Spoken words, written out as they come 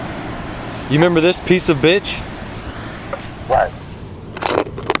You remember this piece of bitch? What?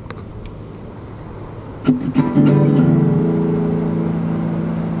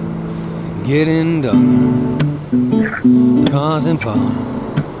 It's getting dark, cars and park.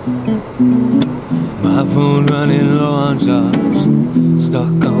 My phone running low on charge,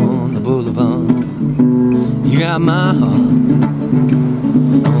 stuck on the boulevard. You got my heart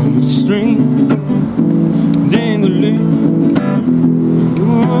on the string, ding-a-ling.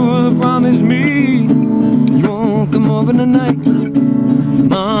 You promised me you won't come over tonight,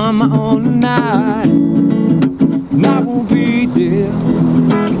 mama, on the night, and I won't be there.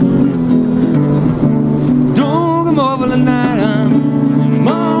 Don't come over tonight,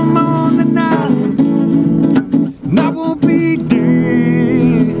 mama, on the night, and I won't be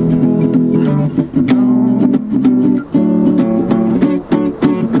there. Gone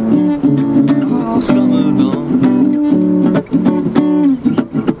all summer long.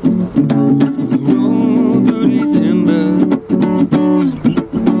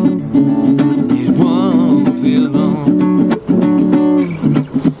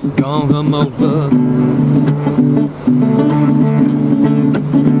 Come over.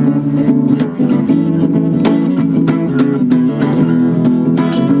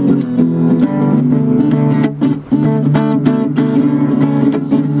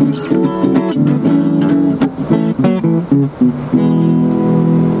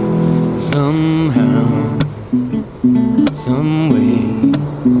 Somehow, some way,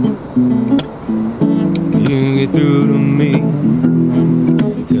 you can get through to me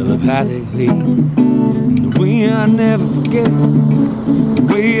telepathically, in the way I never forget, the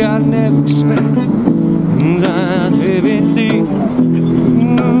way I never expect. And I haven't seen.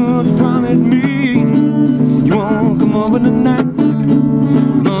 You promised me you won't come over tonight,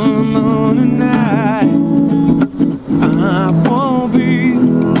 come on tonight. I won't be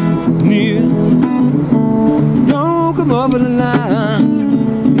near. Don't come over tonight,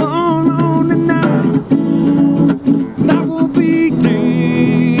 come on tonight, and I won't be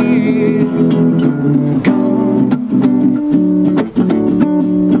there. Gone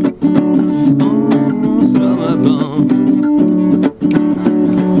all summer long.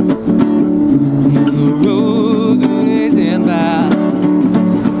 On the road that isn't by,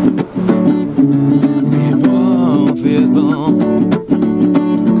 it won't feel long.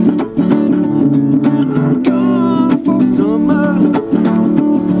 Gone for summer.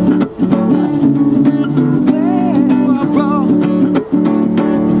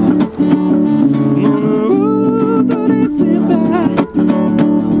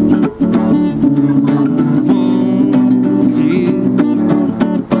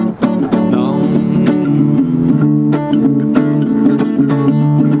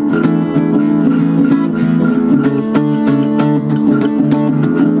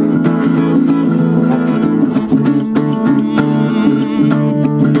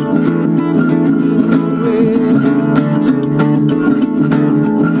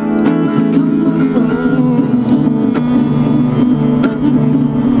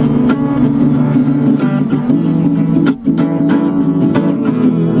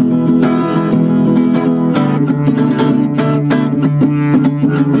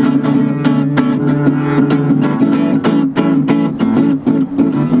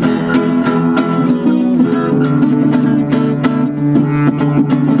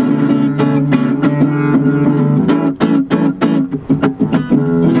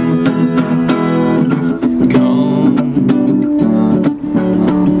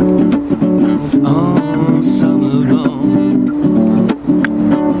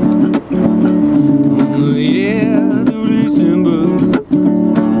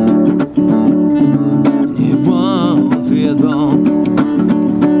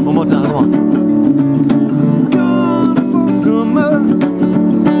 One more time, come on. Gone for summer,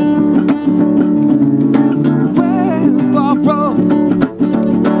 where far from?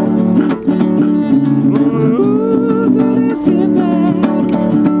 Ooh, but it's in there.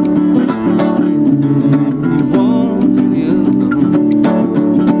 You won't feel alone,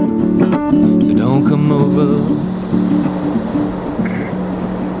 so don't come over.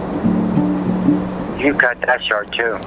 You cut that short too.